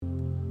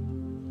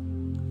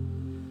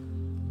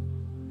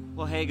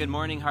Well, hey, good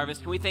morning,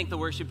 Harvest. Can we thank the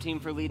worship team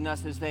for leading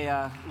us as they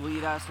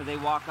lead us, as they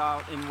walk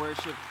out in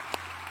worship?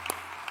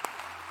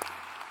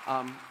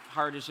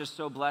 Heart is just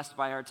so blessed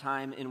by our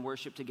time in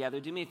worship together.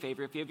 Do me a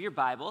favor, if you have your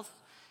Bibles,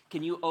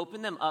 can you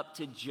open them up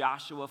to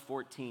Joshua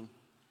 14?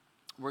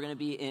 We're going to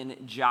be in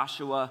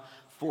Joshua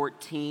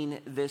 14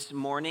 this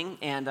morning,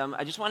 and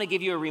I just want to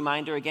give you a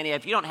reminder again.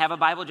 If you don't have a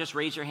Bible, just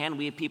raise your hand.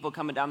 We have people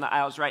coming down the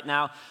aisles right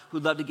now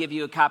who'd love to give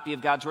you a copy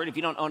of God's Word. If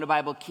you don't own a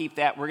Bible, keep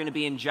that. We're going to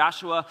be in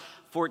Joshua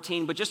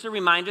 14, but just a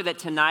reminder that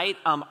tonight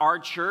our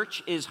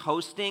church is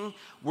hosting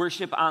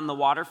worship on the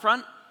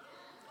waterfront,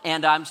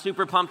 and I'm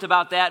super pumped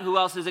about that. Who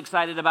else is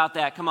excited about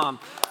that? Come on.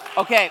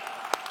 Okay.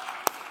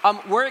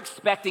 We're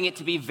expecting it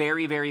to be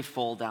very, very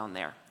full down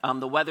there.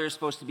 The weather is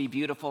supposed to be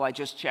beautiful. I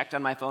just checked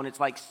on my phone. It's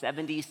like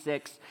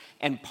 76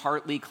 and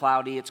partly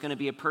cloudy. It's going to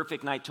be a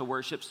perfect night to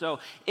worship. So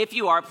if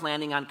you are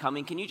planning on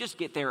coming, can you just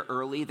get there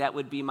early? That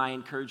would be my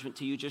encouragement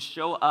to you. Just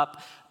show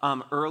up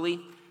early.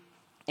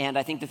 And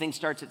I think the thing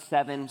starts at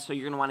 7, so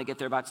you're going to want to get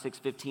there about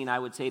 6:15, I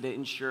would say, to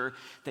ensure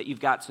that you've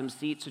got some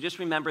seats. So just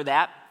remember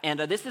that. And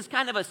this is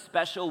kind of a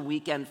special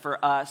weekend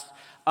for us.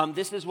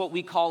 This is what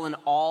we call an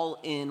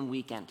all-in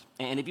weekend.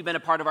 And if you've been a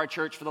part of our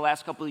church for the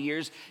last couple of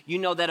years, you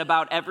know that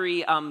about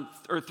every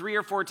 3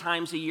 or 4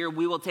 times a year,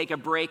 we will take a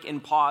break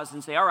and pause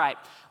and say, all right,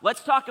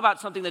 let's talk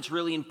about something that's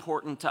really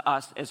important to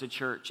us as a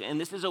church. And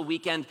this is a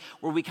weekend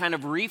where we kind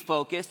of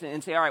refocus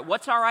and say, all right,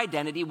 what's our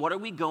identity? What are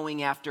we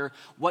going after?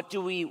 What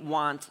do we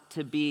want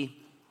to be?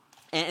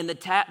 And the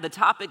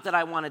topic that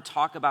I want to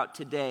talk about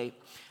today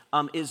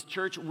is,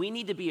 church, we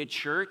need to be a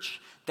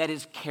church that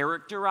is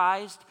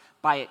characterized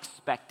by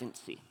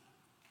expectancy.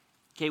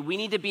 Okay, we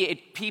need to be a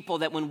people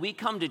that when we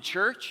come to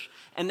church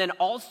and then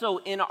also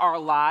in our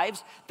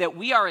lives, that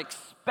we are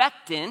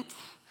expectant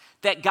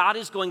that God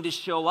is going to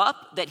show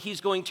up, that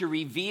he's going to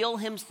reveal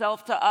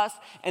himself to us,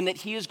 and that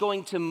he is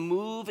going to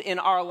move in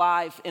our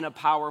life in a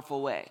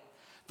powerful way.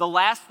 The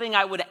last thing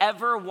I would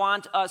ever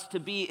want us to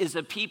be is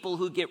a people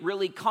who get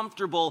really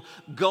comfortable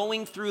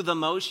going through the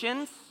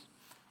motions,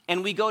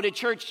 and we go to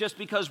church just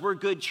because we're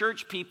good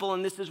church people,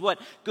 and this is what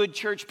good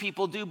church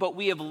people do, but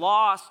we have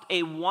lost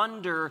a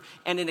wonder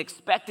and an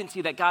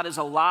expectancy that God is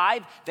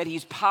alive, that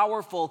he's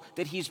powerful,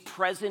 that he's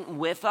present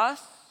with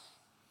us,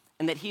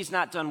 and that he's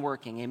not done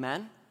working.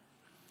 Amen?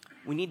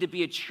 We need to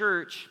be a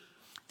church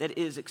that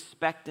is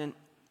expectant.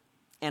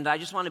 And I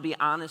just want to be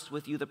honest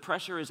with you, the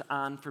pressure is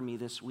on for me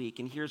this week,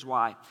 and here's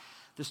why.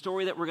 The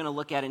story that we're going to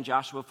look at in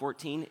Joshua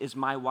 14 is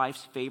my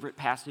wife's favorite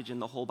passage in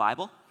the whole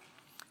Bible.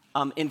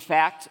 In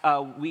fact,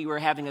 we were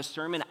having a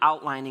sermon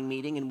outlining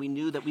meeting, and we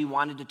knew that we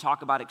wanted to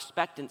talk about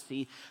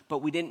expectancy, but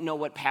we didn't know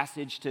what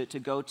passage to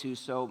go to.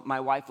 So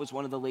my wife was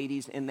one of the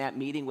ladies in that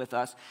meeting with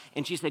us,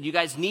 and she said, you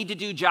guys need to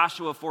do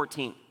Joshua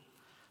 14.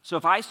 So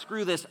if I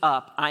screw this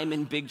up, I'm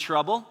in big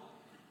trouble.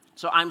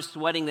 So I'm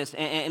sweating this,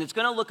 and it's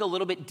going to look a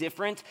little bit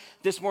different.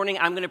 This morning,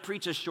 I'm going to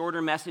preach a shorter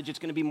message. It's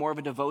going to be more of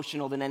a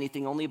devotional than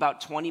anything, only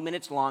about 20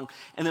 minutes long.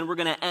 And then we're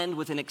going to end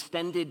with an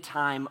extended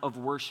time of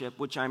worship,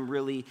 which I'm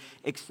really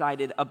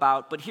excited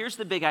about. But here's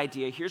the big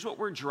idea. Here's what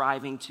we're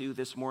driving to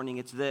this morning.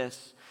 It's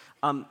this.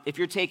 If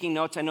you're taking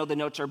notes, I know the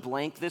notes are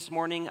blank this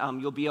morning.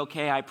 You'll be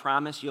okay. I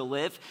promise you'll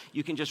live.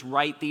 You can just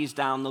write these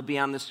down. They'll be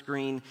on the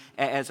screen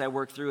as I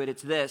work through it.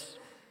 It's this.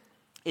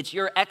 It's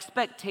your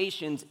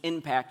expectations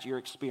impact your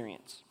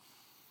experience.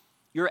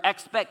 Your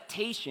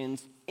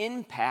expectations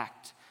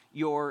impact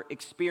your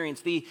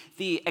experience.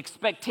 The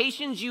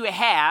expectations you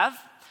have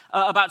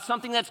about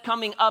something that's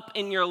coming up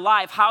in your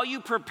life, how you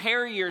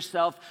prepare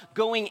yourself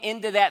going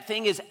into that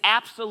thing is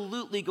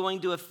absolutely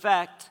going to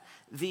affect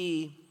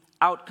the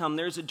outcome.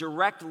 There's a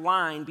direct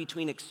line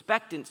between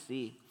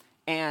expectancy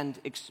and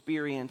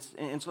experience.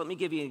 And so let me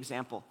give you an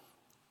example.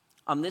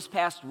 This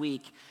past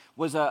week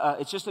was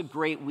it's just a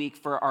great week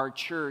for our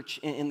church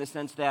in the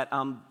sense that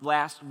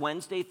last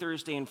Wednesday,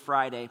 Thursday, and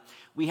Friday,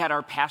 we had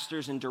our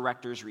pastors and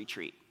directors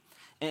retreat.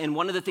 And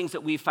one of the things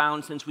that we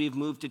found since we've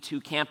moved to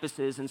 2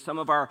 campuses and some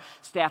of our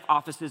staff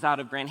offices out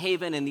of Grand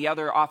Haven and the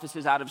other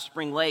offices out of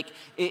Spring Lake,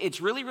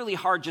 it's really, really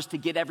hard just to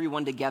get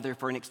everyone together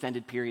for an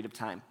extended period of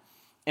time.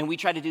 And we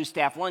try to do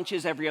staff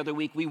lunches every other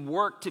week. We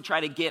work to try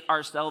to get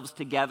ourselves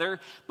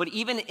together. But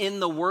even in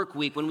the work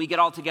week, when we get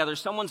all together,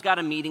 someone's got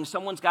a meeting,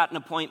 someone's got an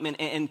appointment,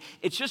 and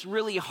it's just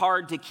really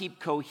hard to keep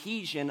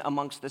cohesion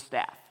amongst the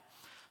staff.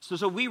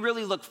 So we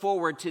really look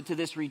forward to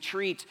this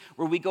retreat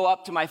where we go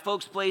up to my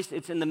folks' place.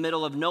 It's in the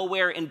middle of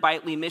nowhere in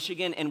Bitely,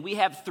 Michigan, and we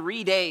have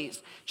 3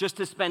 days just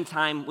to spend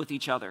time with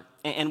each other.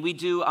 And we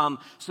do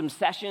some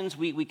sessions.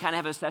 We kind of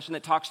have a session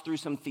that talks through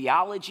some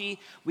theology.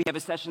 We have a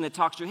session that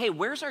talks through, hey,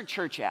 where's our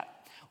church at?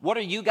 What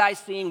are you guys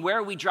seeing? Where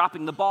are we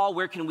dropping the ball?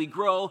 Where can we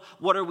grow?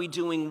 What are we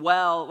doing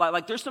well?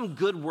 Like there's some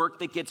good work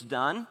that gets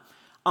done.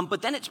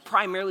 But then it's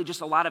primarily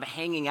just a lot of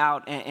hanging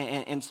out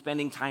and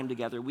spending time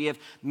together. We have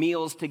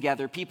meals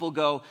together. People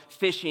go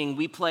fishing.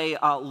 We play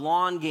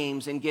lawn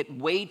games and get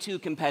way too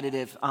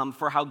competitive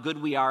for how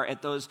good we are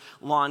at those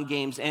lawn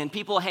games. And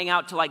people hang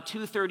out till like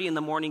 2:30 in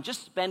the morning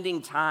just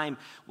spending time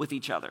with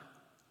each other.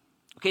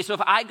 Okay, so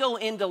if I go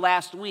into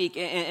last week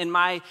and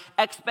my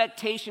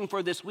expectation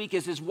for this week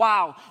is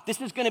wow, this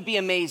is going to be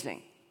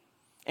amazing.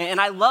 And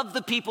I love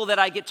the people that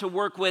I get to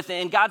work with,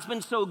 and God's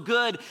been so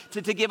good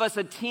to give us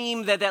a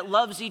team that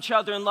loves each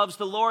other and loves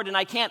the Lord, and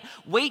I can't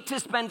wait to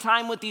spend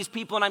time with these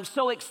people, and I'm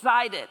so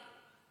excited,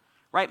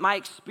 right? My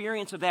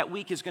experience of that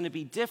week is going to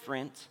be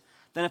different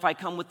than if I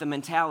come with the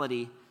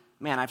mentality,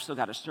 man, I've still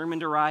got a sermon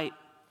to write,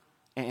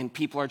 and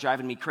people are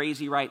driving me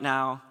crazy right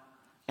now,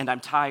 and I'm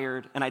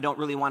tired, and I don't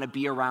really want to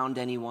be around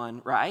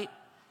anyone, right?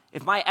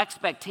 If my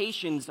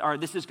expectations are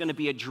this is going to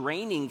be a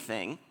draining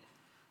thing,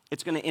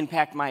 it's going to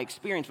impact my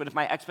experience. But if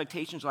my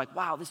expectations are like,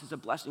 wow, this is a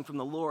blessing from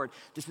the Lord,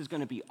 this is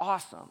going to be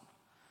awesome,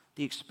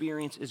 the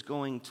experience is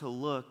going to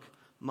look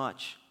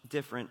much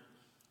different.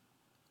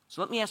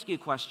 So let me ask you a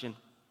question.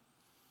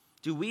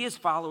 Do we as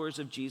followers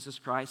of Jesus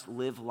Christ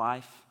live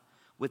life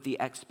with the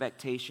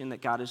expectation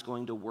that God is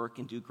going to work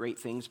and do great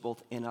things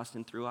both in us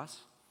and through us?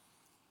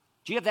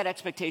 Do you have that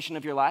expectation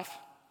of your life?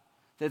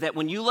 That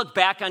when you look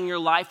back on your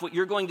life, what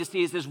you're going to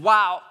see is this,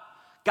 wow,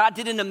 God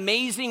did an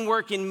amazing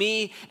work in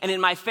me and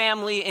in my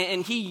family,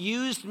 and he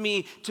used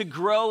me to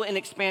grow and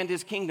expand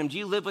his kingdom. Do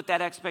you live with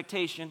that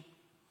expectation?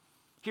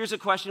 Here's a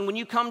question. When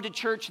you come to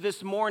church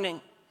this morning,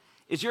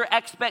 is your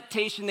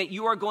expectation that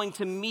you are going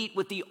to meet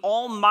with the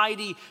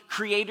almighty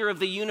creator of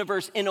the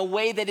universe in a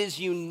way that is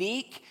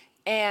unique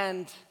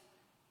and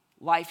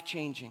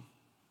life-changing?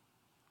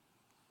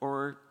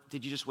 Or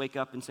did you just wake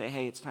up and say,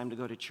 hey, it's time to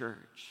go to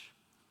church?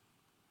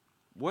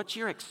 What's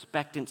your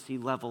expectancy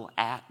level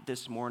at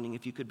this morning,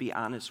 if you could be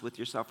honest with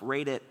yourself?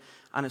 Rate it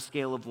on a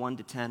scale of 1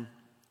 to 10.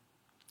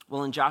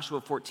 Well, in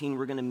Joshua 14,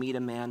 we're going to meet a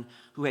man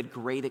who had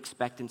great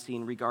expectancy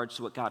in regards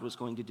to what God was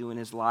going to do in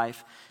his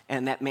life,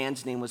 and that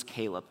man's name was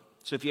Caleb.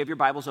 So if you have your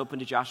Bibles open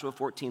to Joshua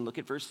 14, look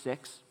at verse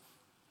 6,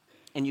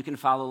 and you can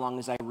follow along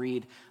as I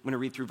read. I'm going to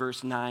read through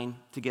verse 9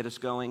 to get us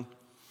going.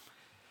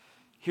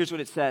 Here's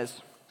what it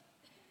says.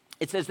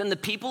 It says, then the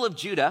people of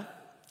Judah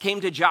came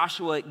to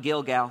Joshua at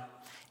Gilgal,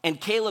 and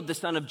Caleb, the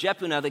son of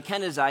Jephunneh, the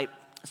Kenizzite,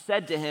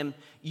 said to him,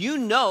 you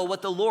know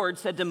what the Lord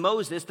said to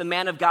Moses, the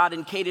man of God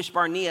in Kadesh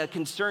Barnea,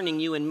 concerning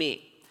you and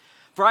me.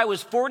 For I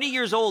was 40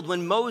 years old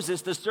when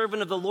Moses, the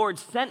servant of the Lord,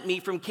 sent me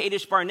from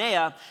Kadesh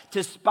Barnea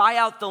to spy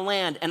out the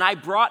land, and I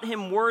brought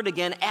him word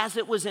again as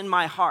it was in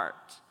my heart.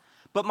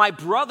 But my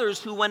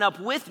brothers who went up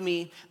with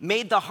me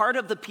made the heart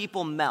of the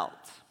people melt.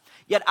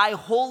 Yet I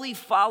wholly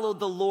followed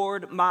the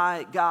Lord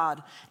my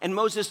God. And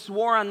Moses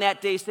swore on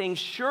that day, saying,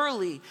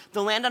 surely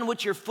the land on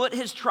which your foot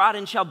has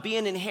trodden shall be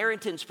an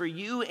inheritance for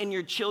you and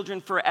your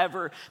children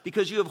forever,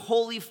 because you have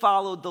wholly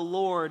followed the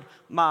Lord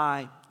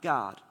my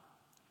God.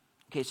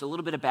 Okay, so a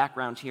little bit of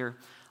background here.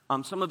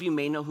 Some of you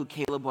may know who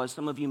Caleb was,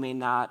 some of you may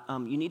not.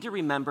 You need to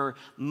remember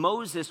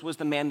Moses was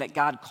the man that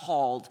God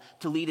called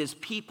to lead his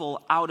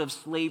people out of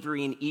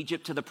slavery in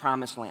Egypt to the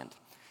promised land.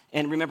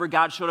 And remember,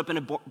 God showed up in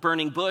a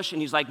burning bush,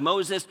 and he's like,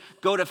 Moses,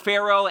 go to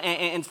Pharaoh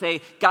and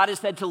say, God has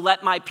said to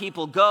let my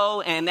people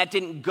go, and that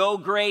didn't go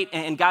great,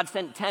 and God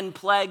sent 10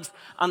 plagues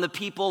on the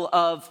people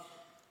of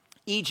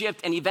Egypt,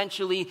 and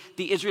eventually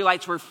the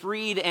Israelites were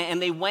freed, and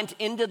they went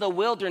into the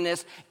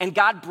wilderness, and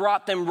God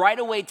brought them right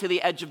away to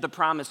the edge of the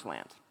promised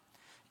land.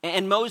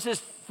 And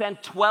Moses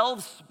sent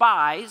 12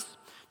 spies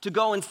to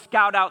go and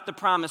scout out the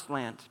promised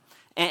land.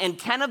 And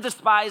 10 of the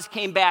spies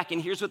came back,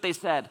 and here's what they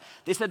said.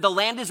 They said, the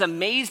land is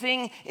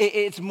amazing.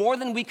 It's more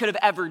than we could have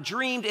ever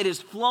dreamed. It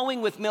is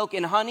flowing with milk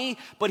and honey.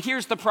 But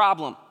here's the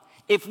problem.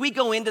 If we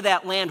go into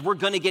that land, we're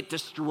going to get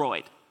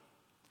destroyed.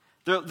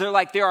 They're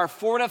like, there are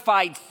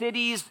fortified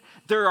cities.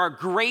 There are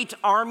great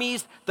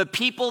armies. The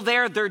people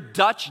there, they're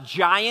Dutch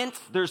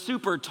giants. They're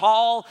super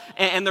tall,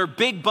 and they're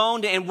big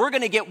boned. And we're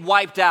going to get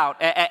wiped out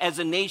as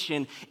a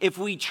nation if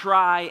we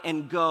try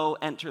and go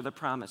enter the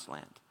promised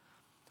land.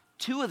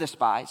 2 of the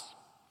spies,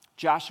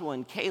 Joshua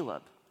and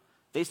Caleb,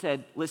 they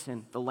said,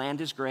 listen, the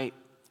land is great.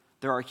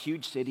 There are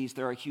huge cities.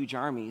 There are huge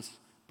armies.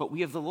 But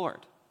we have the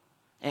Lord.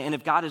 And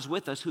if God is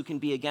with us, who can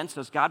be against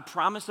us? God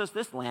promised us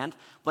this land.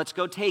 Let's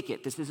go take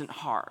it. This isn't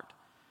hard.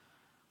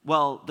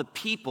 Well, the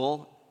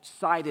people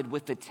sided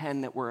with the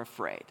 10 that were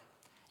afraid.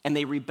 And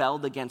they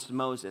rebelled against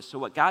Moses. So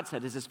what God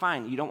said is, it's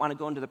fine. You don't want to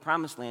go into the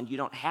promised land. You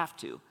don't have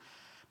to.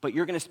 But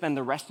you're going to spend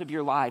the rest of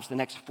your lives, the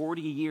next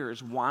 40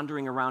 years,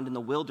 wandering around in the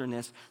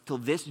wilderness till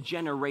this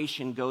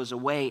generation goes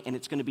away, and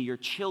it's going to be your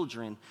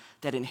children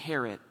that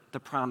inherit the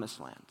promised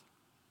land.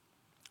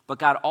 But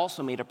God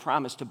also made a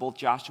promise to both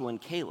Joshua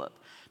and Caleb.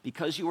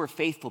 Because you were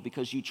faithful,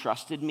 because you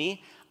trusted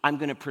me, I'm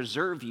going to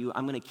preserve you,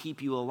 I'm going to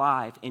keep you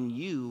alive, and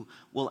you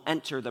will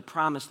enter the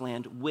promised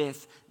land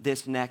with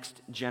this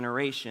next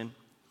generation.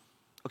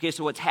 Okay,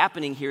 so what's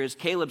happening here is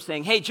Caleb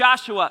saying, hey,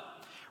 Joshua,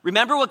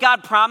 remember what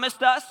God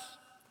promised us?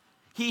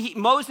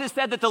 Moses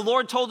said that the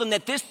Lord told him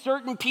that this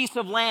certain piece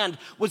of land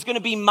was going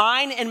to be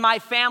mine and my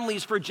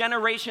family's for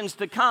generations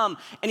to come.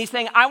 And he's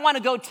saying, I want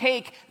to go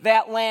take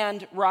that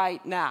land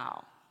right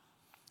now.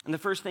 And the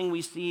first thing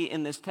we see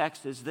in this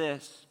text is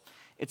this.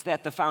 It's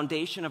that the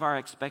foundation of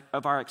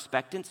our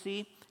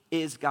expectancy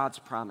is God's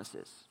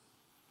promises.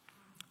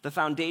 The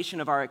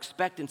foundation of our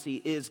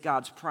expectancy is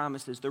God's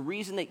promises. The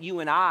reason that you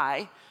and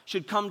I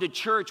should come to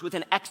church with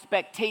an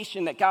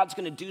expectation that God's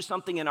going to do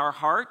something in our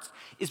hearts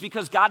is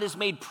because God has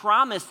made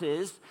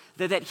promises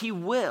that he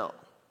will.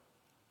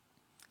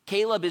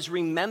 Caleb is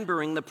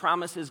remembering the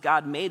promises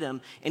God made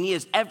him, and he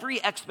has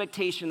every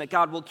expectation that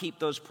God will keep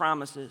those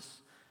promises.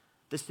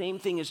 The same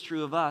thing is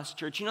true of us,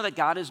 church. You know that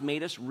God has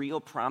made us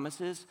real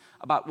promises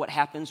about what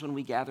happens when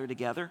we gather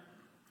together?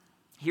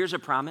 Here's a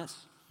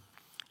promise.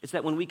 It's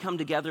that when we come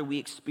together, we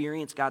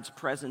experience God's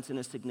presence in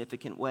a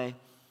significant way.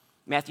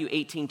 Matthew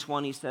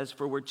 18:20 says,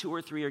 "For where 2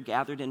 or 3 are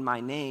gathered in my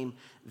name,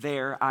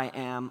 there I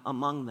am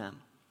among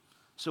them."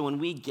 So when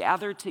we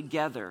gather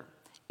together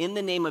in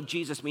the name of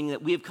Jesus, meaning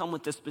that we have come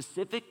with a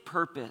specific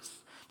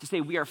purpose to say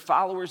we are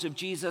followers of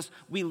Jesus,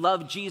 we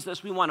love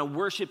Jesus, we want to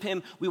worship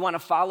him, we want to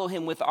follow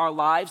him with our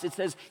lives, it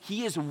says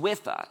he is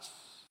with us.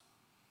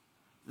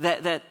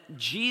 That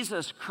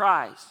Jesus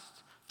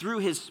Christ, through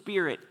his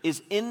Spirit,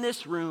 is in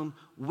this room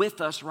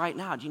with us right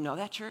now. Do you know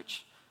that,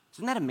 church?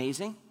 Isn't that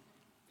amazing?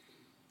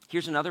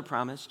 Here's another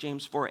promise,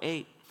 James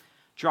 4:8.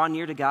 Draw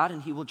near to God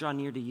and he will draw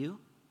near to you.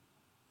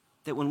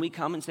 That when we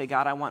come and say,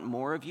 God, I want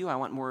more of you, I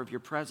want more of your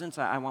presence,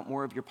 I want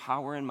more of your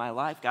power in my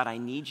life. God, I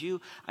need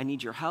you, I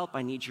need your help,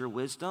 I need your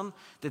wisdom.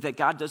 That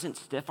God doesn't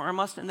stiff arm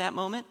us in that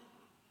moment.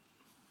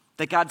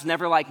 That God's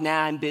never like,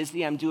 nah, I'm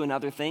busy, I'm doing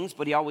other things,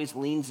 but he always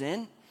leans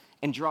in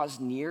and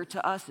draws near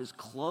to us, is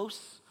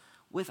close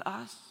with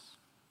us.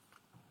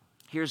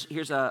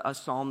 Here's a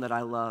psalm that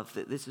I love.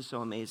 This is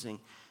so amazing.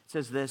 It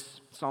says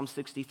this, Psalm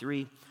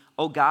 63,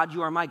 "O God,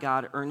 you are my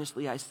God,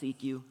 earnestly I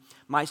seek you.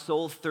 My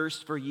soul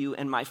thirsts for you,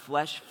 and my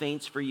flesh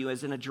faints for you,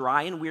 as in a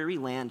dry and weary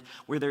land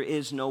where there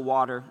is no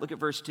water." Look at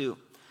verse 2.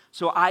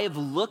 "So I have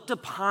looked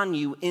upon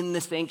you in the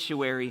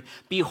sanctuary,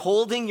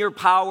 beholding your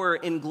power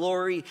and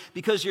glory,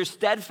 because your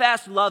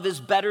steadfast love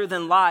is better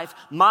than life.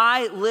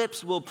 My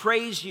lips will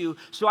praise you,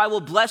 so I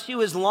will bless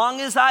you as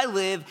long as I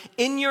live.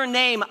 In your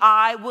name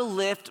I will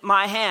lift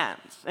my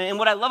hands." And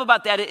what I love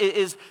about that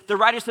is the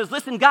writer says,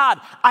 listen, God,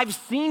 I've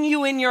seen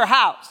you in your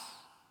house.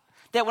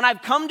 That when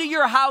I've come to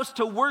your house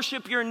to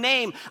worship your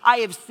name, I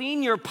have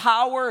seen your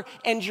power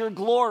and your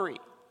glory.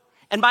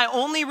 And my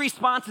only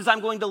response is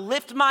I'm going to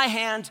lift my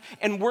hands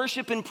and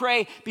worship and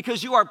pray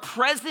because you are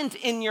present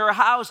in your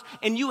house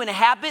and you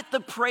inhabit the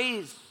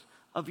praise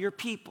of your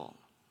people.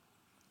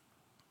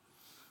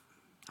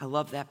 I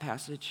love that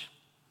passage.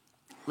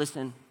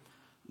 Listen,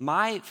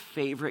 my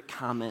favorite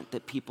comment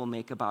that people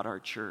make about our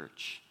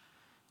church,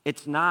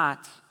 it's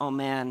not, oh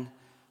man,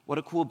 what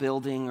a cool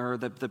building, or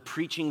the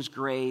preaching's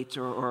great,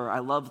 or I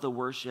love the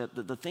worship.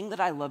 The thing that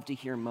I love to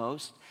hear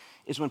most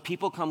is when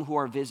people come who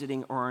are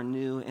visiting or are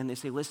new and they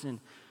say,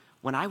 listen,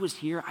 when I was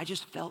here, I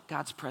just felt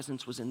God's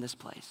presence was in this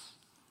place.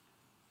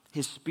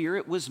 His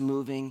Spirit was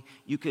moving.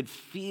 You could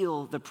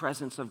feel the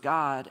presence of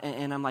God.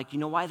 And I'm like, you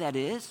know why that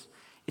is?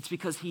 It's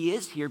because he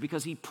is here,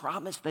 because he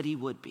promised that he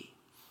would be.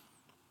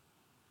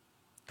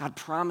 God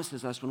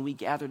promises us when we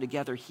gather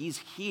together, he's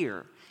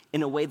here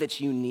in a way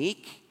that's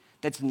unique,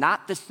 that's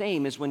not the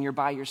same as when you're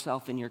by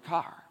yourself in your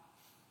car.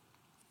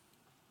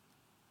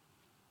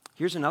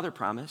 Here's another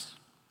promise.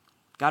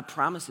 God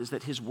promises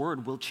that his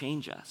word will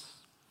change us.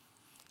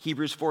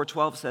 Hebrews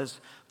 4:12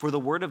 says, "For the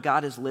word of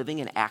God is living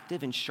and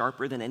active and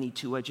sharper than any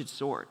two-edged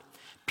sword,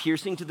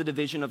 piercing to the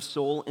division of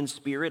soul and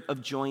spirit,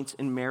 of joints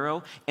and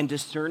marrow, and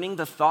discerning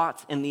the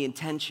thoughts and the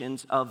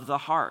intentions of the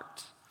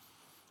heart."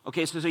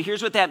 Okay, so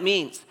here's what that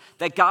means.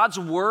 That God's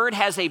word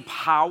has a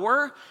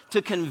power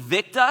to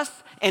convict us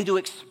and to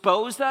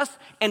expose us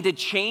and to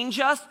change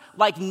us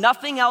like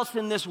nothing else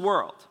in this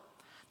world.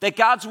 That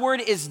God's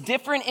word is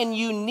different and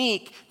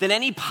unique than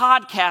any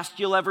podcast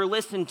you'll ever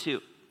listen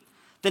to,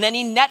 than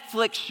any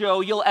Netflix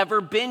show you'll ever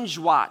binge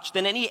watch,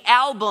 than any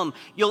album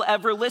you'll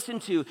ever listen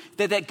to.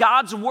 That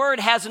God's word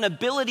has an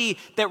ability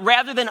that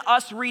rather than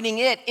us reading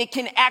it, it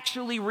can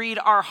actually read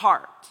our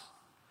heart.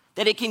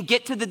 That it can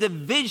get to the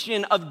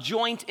division of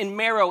joint and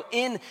marrow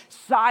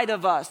inside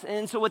of us.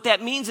 And so what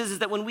that means is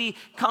that when we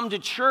come to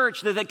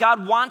church, that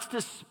God wants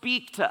to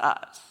speak to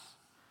us.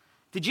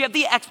 Did you have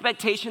the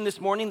expectation this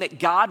morning that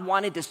God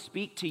wanted to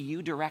speak to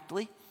you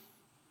directly?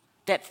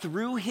 That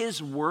through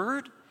his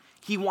word,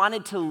 he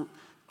wanted to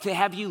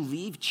have you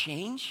leave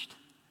changed?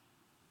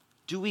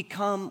 Do we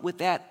come with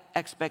that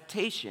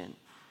expectation?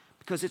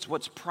 Because it's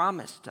what's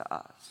promised to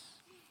us.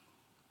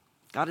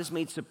 God has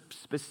made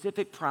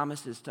specific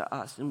promises to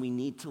us, and we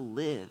need to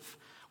live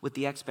with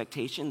the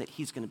expectation that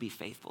he's going to be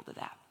faithful to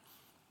that.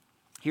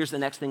 Here's the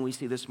next thing we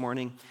see this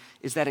morning,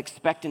 is that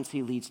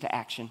expectancy leads to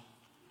action.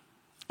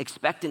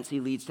 Expectancy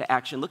leads to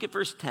action. Look at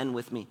verse 10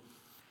 with me.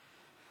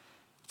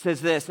 It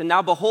says this, "And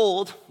now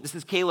behold," this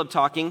is Caleb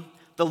talking,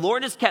 "the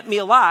Lord has kept me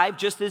alive,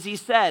 just as he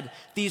said.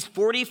 These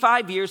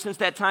 45 years since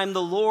that time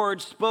the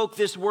Lord spoke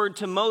this word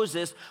to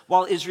Moses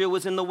while Israel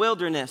was in the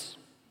wilderness.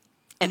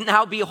 And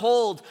now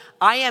behold,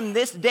 I am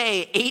this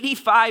day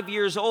 85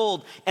 years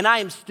old, and I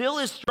am still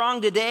as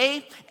strong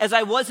today as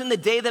I was in the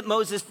day that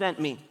Moses sent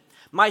me.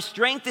 My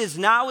strength is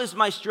now as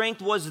my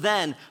strength was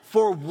then,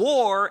 for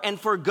war and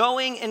for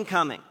going and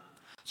coming.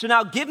 So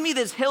now give me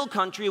this hill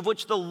country of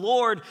which the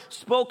Lord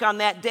spoke on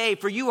that day.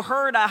 For you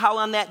heard how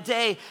on that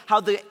day, how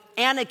the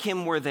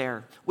Anakim were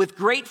there with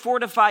great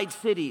fortified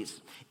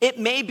cities. It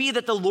may be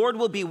that the Lord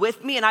will be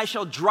with me and I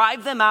shall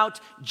drive them out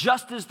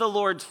just as the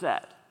Lord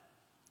said.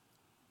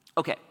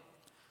 Okay,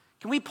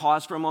 can we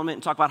pause for a moment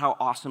and talk about how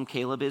awesome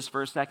Caleb is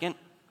for a second?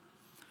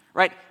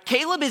 Right,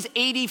 Caleb is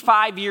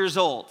 85 years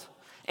old.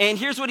 And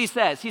here's what he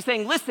says. He's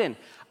saying, listen,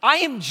 I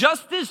am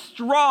just as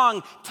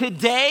strong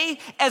today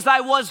as I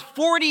was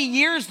 40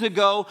 years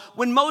ago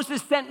when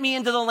Moses sent me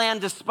into the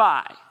land to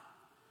spy.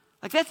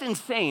 Like, that's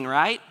insane,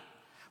 right?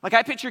 Like,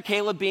 I picture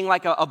Caleb being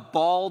like a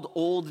bald,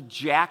 old,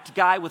 jacked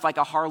guy with like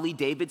a Harley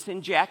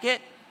Davidson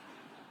jacket.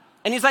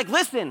 And he's like,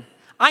 listen,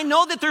 I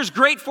know that there's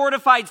great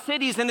fortified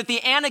cities and that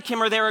the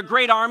Anakim are there, a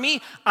great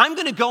army. I'm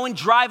going to go and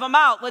drive them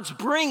out. Let's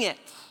bring it.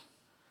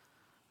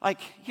 Like,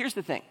 here's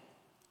the thing.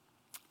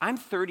 I'm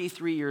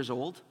 33 years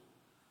old.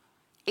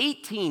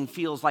 18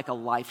 feels like a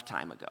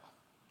lifetime ago.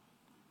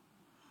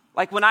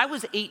 Like when I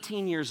was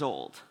 18 years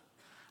old,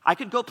 I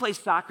could go play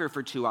soccer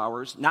for 2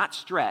 hours, not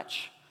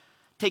stretch,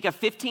 take a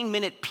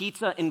 15-minute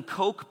pizza and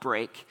Coke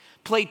break,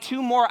 play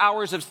 2 more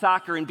hours of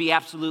soccer and be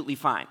absolutely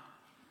fine.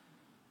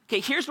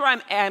 Okay, here's where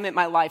I am in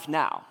my life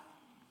now.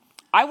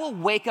 I will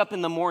wake up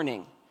in the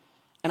morning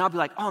and I'll be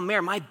like, oh,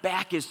 Mary, my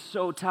back is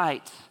so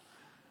tight.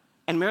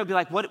 And Mary will be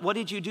like, what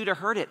did you do to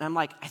hurt it? And I'm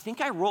like, I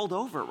think I rolled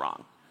over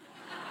wrong.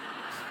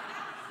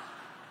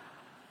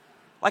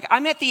 Like,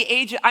 I'm at the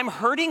age, I'm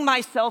hurting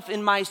myself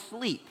in my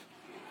sleep.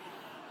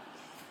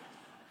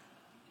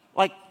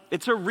 Like,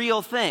 it's a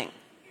real thing.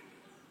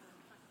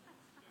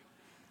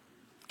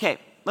 Okay,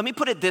 let me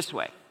put it this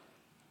way.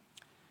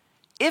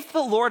 If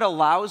the Lord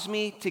allows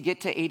me to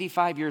get to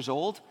 85 years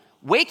old,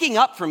 waking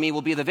up for me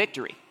will be the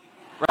victory,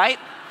 right?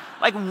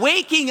 Like,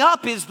 waking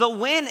up is the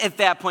win at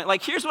that point.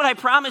 Like, here's what I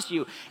promise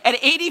you. At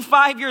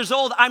 85 years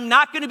old, I'm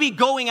not going to be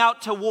going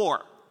out to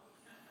war.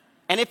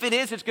 And if it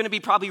is, it's going to be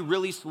probably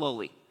really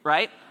slowly,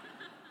 right?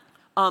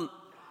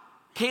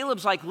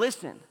 Caleb's like,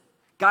 listen,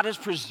 God has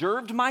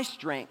preserved my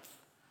strength.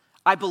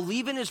 I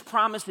believe in his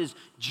promises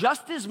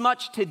just as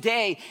much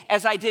today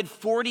as I did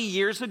 40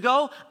 years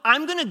ago.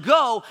 I'm going to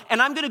go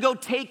and I'm going to go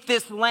take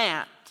this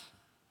land.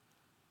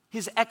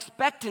 His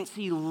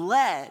expectancy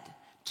led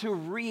to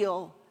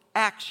real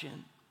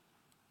action.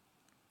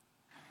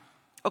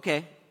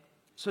 Okay,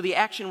 so the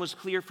action was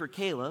clear for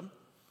Caleb.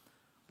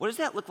 What does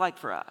that look like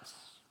for us?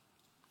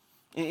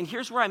 And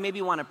here's where I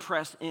maybe want to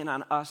press in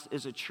on us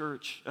as a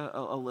church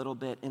a little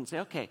bit and say,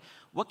 okay,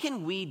 what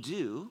can we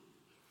do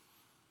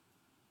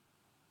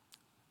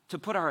to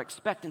put our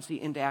expectancy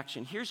into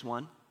action? Here's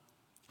one.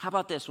 How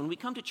about this? When we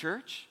come to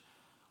church,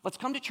 let's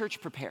come to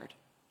church prepared.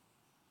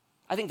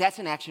 I think that's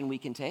an action we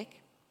can take.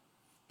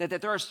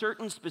 That there are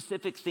certain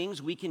specific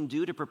things we can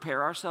do to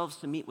prepare ourselves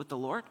to meet with the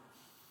Lord.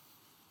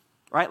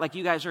 Right? Like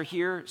you guys are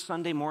here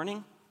Sunday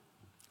morning.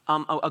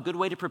 A good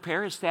way to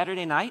prepare is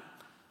Saturday night.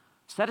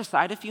 Set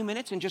aside a few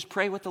minutes and just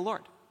pray with the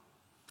Lord.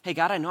 Hey,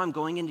 God, I know I'm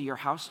going into your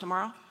house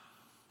tomorrow.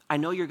 I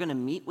know you're going to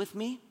meet with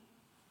me.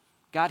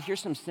 God,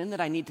 here's some sin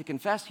that I need to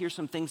confess. Here's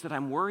some things that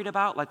I'm worried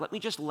about. Like, let me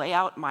just lay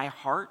out my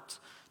heart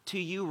to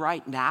you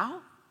right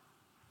now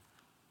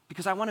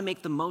because I want to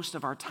make the most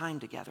of our time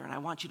together and I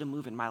want you to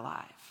move in my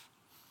life.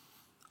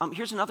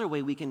 Here's another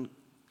way we can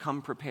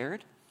come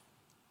prepared.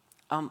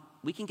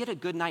 We can get a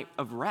good night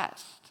of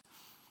rest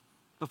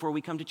before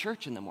we come to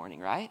church in the morning,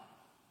 right?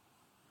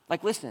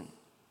 Like, listen,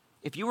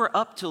 if you were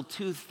up till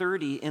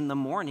 2:30 in the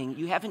morning,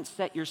 you haven't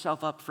set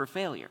yourself up for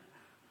failure,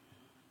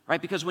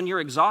 right? Because when you're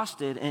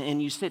exhausted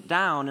and you sit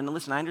down, and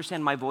listen, I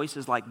understand my voice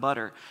is like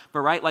butter,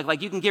 but right,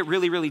 like you can get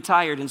really, really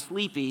tired and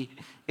sleepy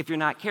if you're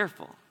not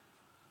careful.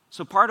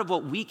 So part of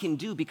what we can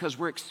do, because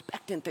we're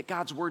expectant that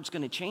God's word's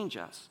going to change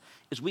us,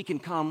 is we can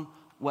come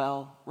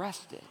well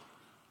rested.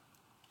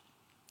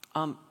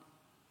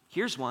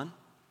 Here's one.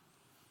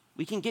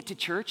 We can get to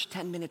church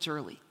 10 minutes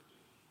early,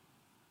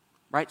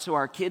 right? So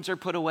our kids are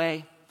put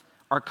away.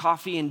 Our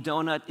coffee and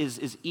donut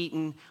is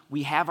eaten.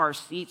 We have our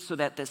seats so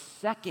that the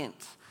second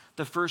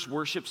the first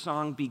worship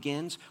song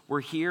begins,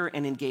 we're here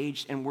and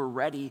engaged and we're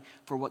ready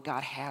for what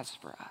God has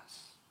for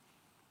us.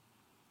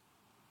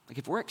 Like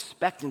if we're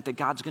expectant that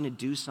God's going to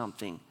do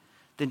something,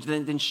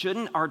 then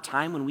shouldn't our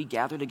time when we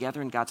gather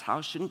together in God's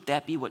house, shouldn't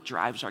that be what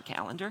drives our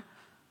calendar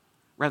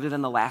rather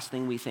than the last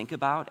thing we think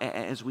about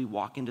as we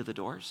walk into the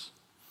doors?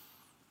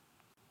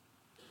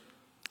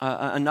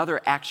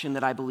 Another action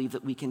that I believe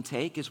that we can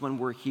take is when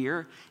we're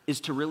here is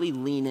to really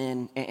lean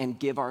in and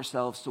give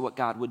ourselves to what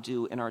God would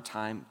do in our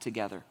time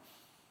together.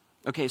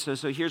 Okay, so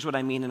here's what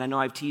I mean, and I know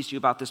I've teased you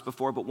about this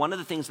before, but one of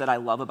the things that I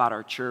love about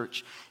our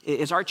church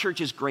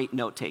is great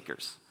note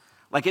takers.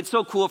 Like, it's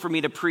so cool for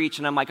me to preach,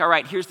 and I'm like, all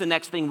right, here's the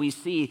next thing we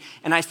see,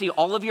 and I see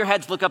all of your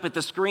heads look up at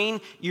the screen,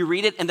 you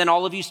read it, and then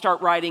all of you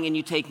start writing and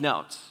you take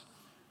notes.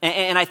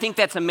 And I think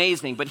that's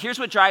amazing, but here's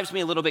what drives me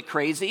a little bit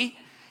crazy.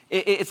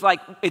 It's like,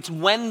 it's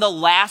when the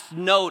last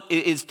note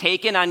is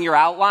taken on your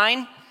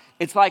outline,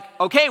 it's like,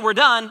 okay, we're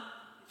done.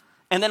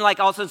 And then like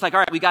all of a sudden it's like, all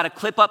right, we got to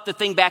clip up the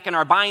thing back in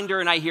our binder,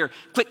 and I hear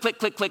click, click,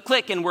 click, click,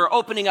 click, and we're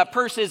opening up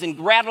purses and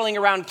rattling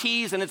around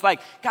keys, and it's like,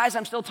 guys,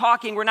 I'm still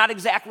talking. We're not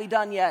exactly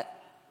done yet.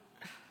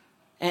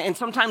 And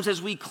sometimes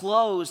as we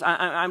close,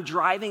 I'm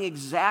driving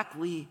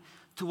exactly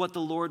to what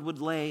the Lord would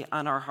lay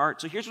on our heart.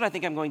 So here's what I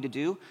think I'm going to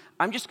do.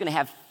 I'm just going to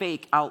have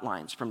fake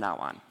outlines from now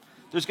on.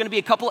 There's going to be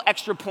a couple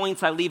extra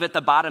points I leave at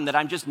the bottom that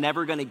I'm just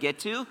never going to get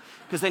to,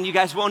 because then you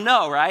guys won't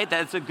know, right?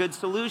 That's a good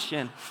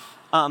solution.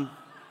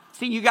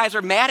 See, you guys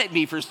are mad at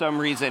me for some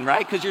reason,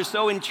 right? Because you're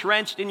so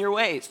entrenched in your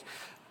ways.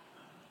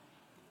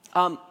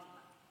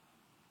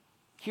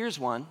 Here's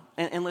one,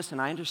 and listen,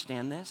 I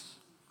understand this.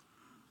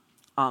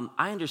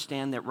 I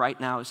understand that right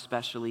now,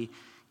 especially,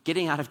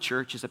 getting out of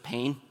church is a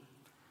pain.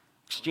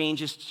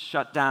 Exchange is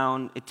shut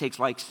down. It takes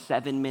like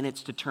 7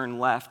 minutes to turn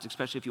left,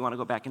 especially if you want to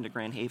go back into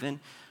Grand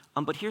Haven.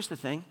 But here's the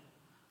thing.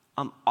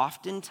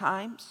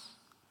 Oftentimes,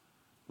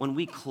 when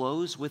we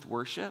close with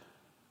worship,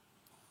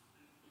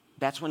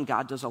 that's when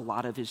God does a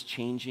lot of his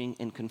changing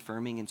and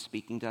confirming and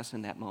speaking to us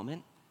in that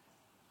moment.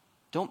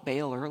 Don't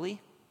bail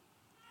early.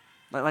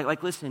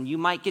 Like, listen, you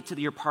might get to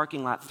your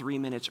parking lot 3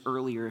 minutes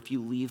earlier if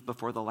you leave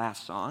before the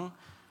last song.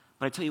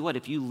 But I tell you what,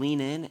 if you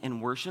lean in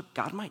and worship,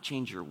 God might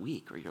change your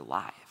week or your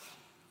life.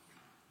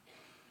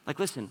 Like,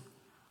 listen,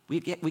 we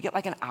get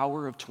like an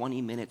hour of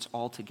 20 minutes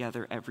all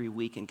together every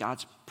week, and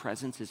God's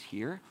presence is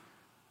here.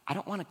 I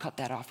don't want to cut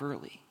that off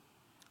early.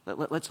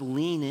 Let's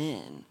lean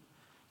in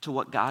to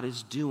what God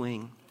is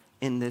doing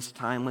in this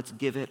time. Let's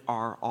give it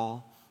our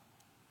all.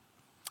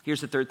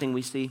 Here's the third thing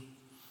we see.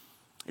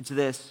 It's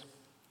this.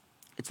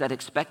 It's that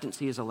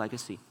expectancy is a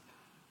legacy.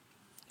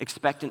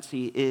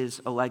 Expectancy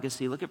is a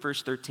legacy. Look at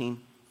verse 13.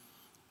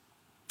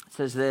 It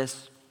says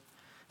this.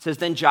 It says,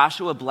 then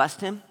Joshua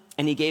blessed him,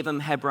 and he gave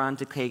him Hebron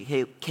to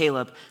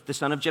Caleb, the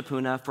son of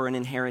Jephunneh, for an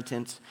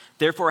inheritance.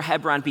 Therefore,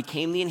 Hebron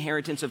became the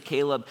inheritance of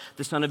Caleb,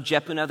 the son of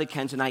Jephunneh the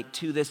Kenizzite,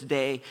 to this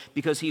day,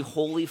 because he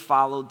wholly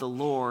followed the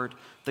Lord,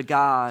 the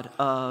God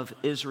of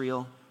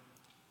Israel.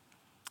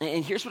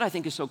 And here's what I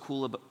think is so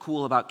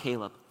cool about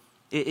Caleb.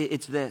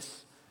 It's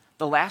this.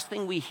 The last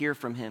thing we hear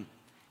from him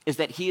is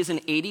that he is an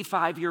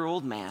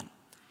 85-year-old man.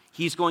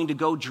 He's going to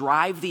go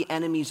drive the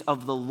enemies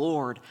of the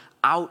Lord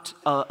out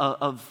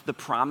of the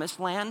promised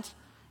land.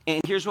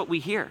 And here's what we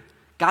hear.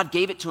 God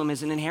gave it to him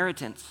as an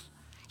inheritance.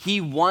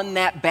 He won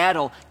that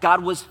battle.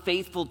 God was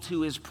faithful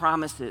to his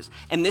promises.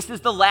 And this is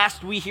the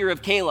last we hear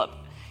of Caleb.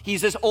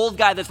 He's this old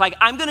guy that's like,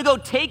 I'm going to go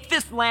take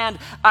this land.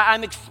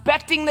 I'm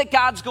expecting that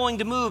God's going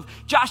to move.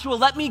 Joshua,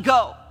 let me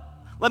go.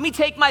 Let me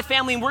take my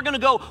family, and we're going to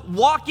go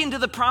walk into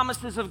the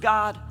promises of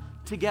God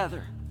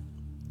together.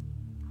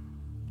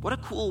 What a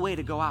cool way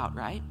to go out,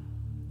 right?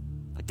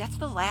 Like, that's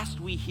the last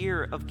we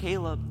hear of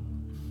Caleb.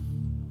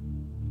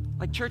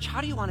 Like, church,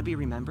 how do you want to be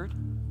remembered?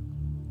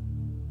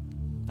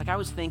 Like, I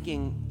was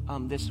thinking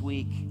this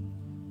week,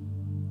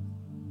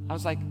 I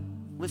was like,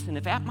 listen,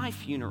 if at my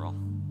funeral,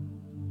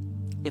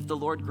 if the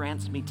Lord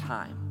grants me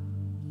time,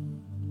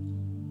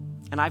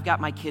 and I've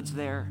got my kids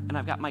there, and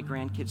I've got my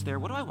grandkids there,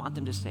 what do I want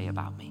them to say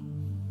about me?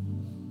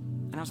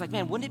 And I was like,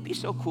 man, wouldn't it be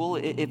so cool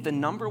if the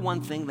number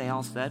one thing they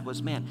all said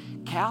was,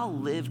 man, Cal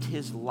lived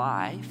his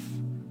life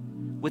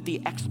with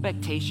the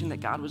expectation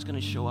that God was going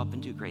to show up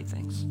and do great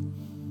things.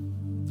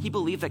 He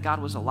believed that God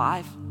was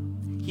alive.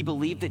 He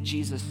believed that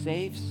Jesus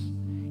saves.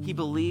 He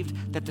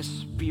believed that the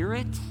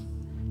Spirit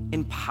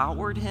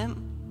empowered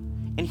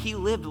him. And he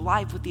lived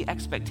life with the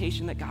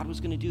expectation that God was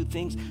going to do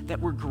things that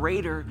were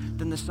greater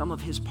than the sum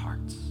of his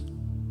parts.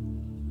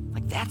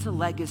 Like, that's a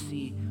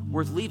legacy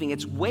worth leaving.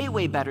 It's way,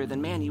 way better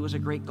than, man, he was a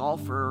great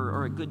golfer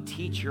or a good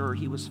teacher or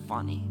he was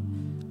funny.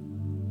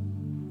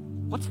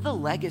 What's the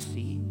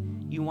legacy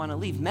you want to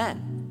leave?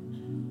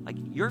 Men, like,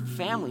 your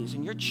families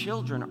and your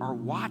children are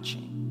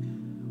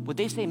watching. Would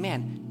they say,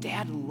 man,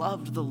 Dad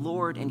loved the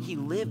Lord and he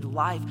lived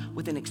life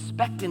with an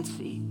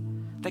expectancy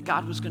that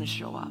God was going to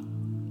show up?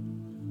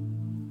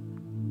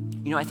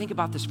 You know, I think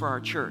about this for our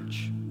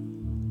church.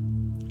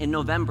 In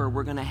November,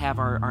 we're going to have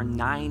our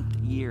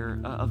 9th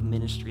year of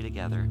ministry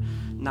together,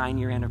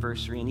 9-year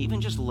anniversary. And even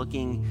just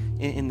looking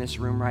in this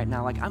room right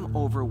now, like, I'm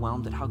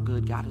overwhelmed at how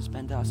good God has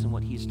been to us and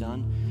what he's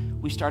done.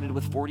 We started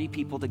with 40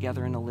 people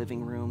together in a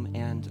living room,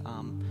 and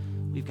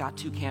we've got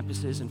 2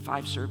 campuses and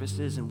 5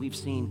 services, and we've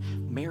seen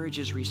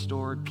marriages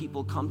restored,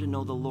 people come to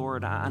know the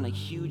Lord on a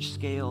huge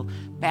scale,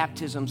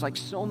 baptisms, like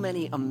so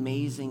many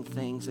amazing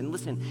things. And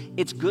listen,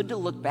 it's good to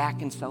look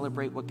back and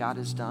celebrate what God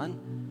has done,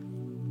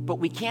 but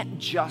we can't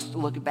just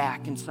look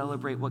back and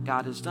celebrate what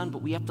God has done,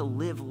 but we have to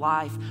live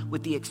life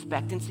with the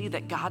expectancy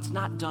that God's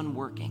not done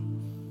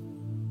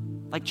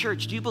working. Like,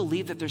 church, do you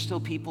believe that there's still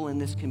people in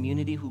this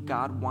community who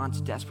God wants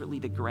desperately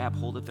to grab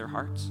hold of their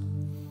hearts?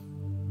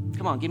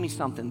 Come on, give me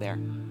something there.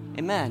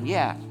 Amen,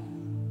 yeah.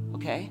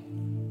 Okay.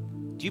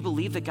 Do you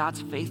believe that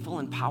God's faithful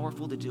and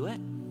powerful to do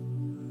it?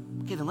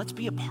 Okay, then let's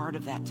be a part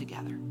of that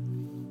together.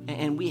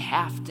 And we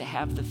have to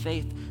have the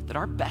faith that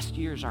our best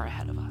years are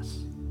ahead of us.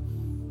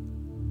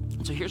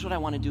 And so here's what I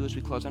want to do as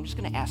we close. I'm just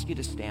going to ask you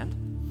to stand.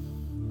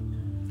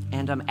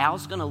 And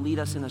Al's going to lead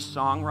us in a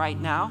song right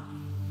now.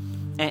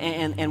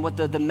 And what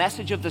the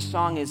message of the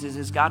song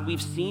is God,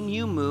 we've seen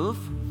you move.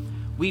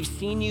 We've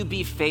seen you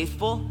be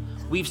faithful.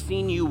 We've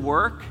seen you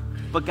work.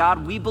 But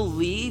God, we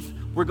believe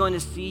we're going to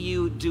see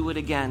you do it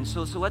again.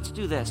 So let's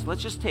do this.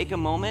 Let's just take a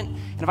moment.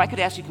 And if I could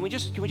ask you, can we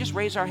just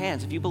raise our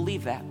hands if you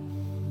believe that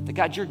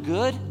God, you're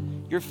good,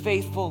 you're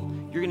faithful,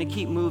 you're going to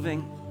keep moving.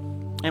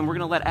 And we're going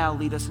to let Al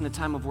lead us in a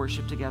time of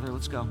worship together.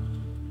 Let's go.